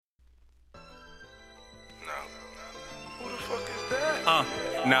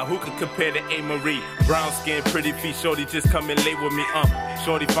Now who could compare to Amerie? Brown skin, pretty feet, shorty just come and lay with me,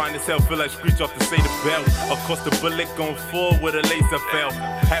 Shorty find herself, feel like Screech off to say the bell. Of course the bullet gon' fall with a laser fell.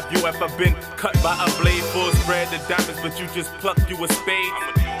 Have you ever been cut by a blade full spread the diamonds, but you just plucked you a spade?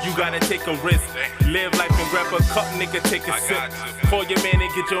 You gotta take a risk, live life and grab a cup, nigga, take a sip. Call your man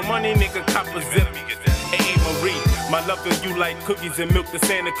and get your money, nigga, cop a zip. Hey, Amerie, my love for you like cookies and milk to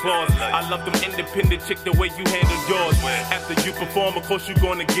Santa Claus. I love them independent chick the way you handle yours. After you perform, of course you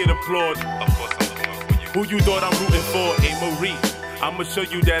gonna get applaud. Who you thought I'm rooting for? Hey, Amerie, I'ma show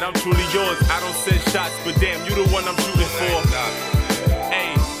you that I'm truly yours. I don't send shots, but damn, you the one I'm shooting for.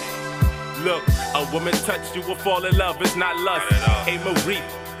 Hey, look, a woman touch, you will fall in love, it's not lust. Hey, Amerie,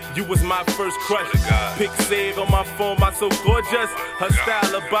 you was my first crush. Pic save on my phone, my so gorgeous. Her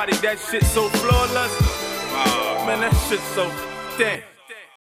style, her body, that shit so flawless. Man, that shit so damn.